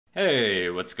Hey,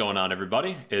 what's going on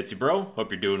everybody? It's your bro, hope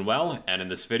you're doing well, and in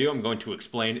this video I'm going to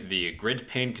explain the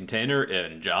GridPane container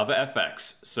in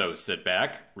JavaFX, so sit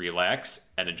back, relax,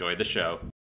 and enjoy the show.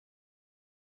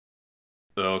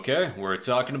 Okay, we're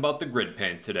talking about the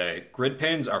GridPane today.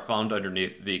 GridPanes are found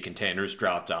underneath the containers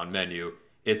drop-down menu.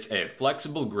 It's a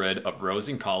flexible grid of rows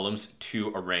and columns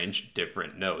to arrange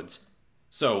different nodes.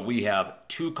 So we have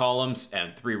 2 columns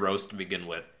and 3 rows to begin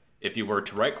with. If you were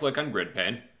to right-click on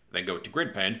GridPane, then go to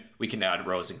GridPane, we can add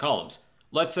rows and columns.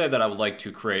 Let's say that I would like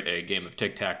to create a game of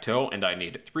tic-tac-toe and I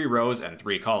need 3 rows and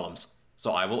 3 columns.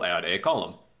 So I will add a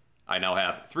column. I now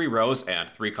have 3 rows and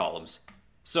 3 columns.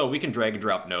 So we can drag and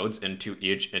drop nodes into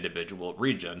each individual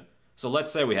region. So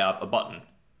let's say we have a button.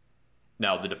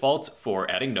 Now the default for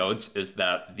adding nodes is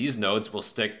that these nodes will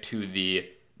stick to the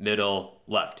middle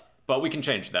left. But we can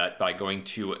change that by going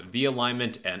to V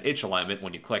alignment and H alignment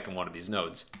when you click on one of these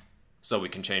nodes. So we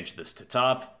can change this to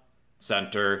top,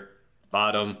 center,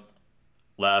 bottom,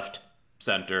 left,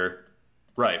 center,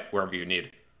 right, wherever you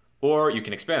need. Or you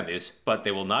can expand these, but they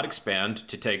will not expand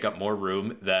to take up more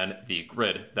room than the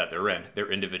grid that they're in,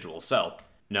 their individual cell.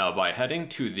 Now, by heading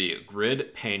to the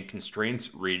GridPane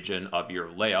Constraints region of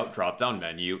your Layout drop-down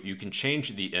menu, you can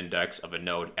change the index of a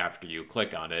node after you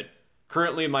click on it.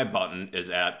 Currently, my button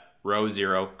is at row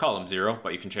 0, column 0,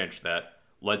 but you can change that.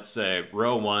 Let's say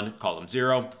row 1, column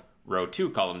 0, row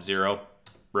 2, column 0,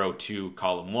 row 2,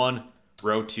 column 1,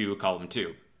 row 2, column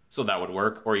 2. So that would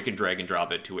work, or you can drag and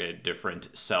drop it to a different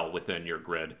cell within your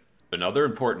grid. Another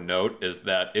important note is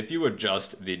that if you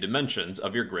adjust the dimensions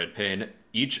of your GridPane,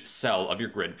 each cell of your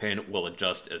GridPane will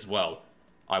adjust as well.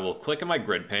 I will click on my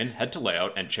GridPane, head to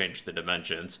Layout, and change the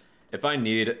dimensions. If I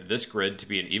need this grid to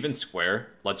be an even square,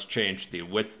 let's change the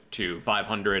width to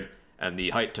 500 and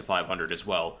the height to 500 as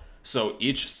well. So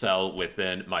each cell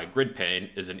within my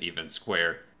GridPane is an even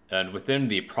square. And within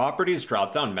the Properties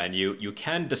drop-down menu, you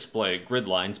can display grid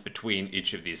lines between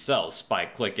each of these cells by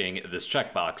clicking this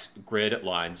checkbox, Grid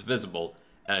Lines Visible.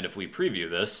 And if we preview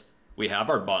this, we have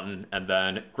our button and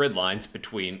then grid lines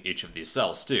between each of these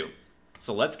cells too.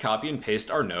 So let's copy and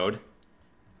paste our node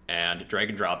and drag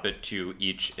and drop it to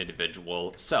each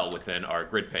individual cell within our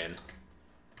GridPane.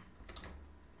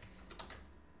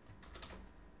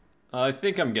 I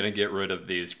think I'm going to get rid of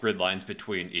these grid lines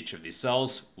between each of these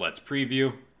cells. Let's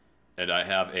preview. And I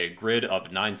have a grid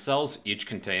of 9 cells, each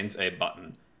contains a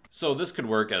button. So this could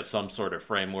work as some sort of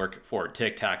framework for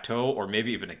tic-tac-toe or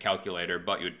maybe even a calculator,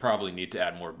 but you would probably need to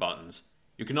add more buttons.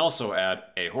 You can also add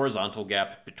a horizontal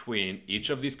gap between each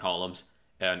of these columns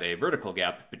and a vertical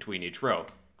gap between each row.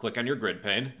 Click on your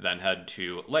GridPane, then head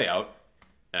to Layout,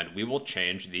 and we will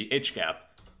change the H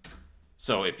gap.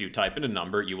 So if you type in a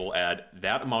number, you will add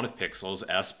that amount of pixels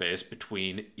as space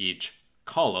between each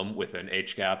column within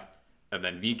H gap, and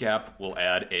then V gap will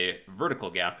add a vertical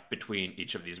gap between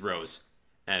each of these rows.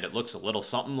 And it looks a little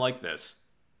something like this.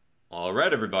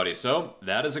 Alright everybody, so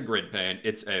that is a GridPane.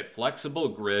 It's a flexible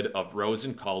grid of rows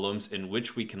and columns in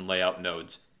which we can lay out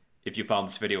nodes. If you found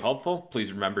this video helpful,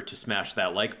 please remember to smash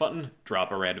that like button,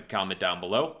 drop a random comment down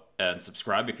below, and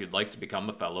subscribe if you'd like to become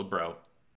a fellow bro.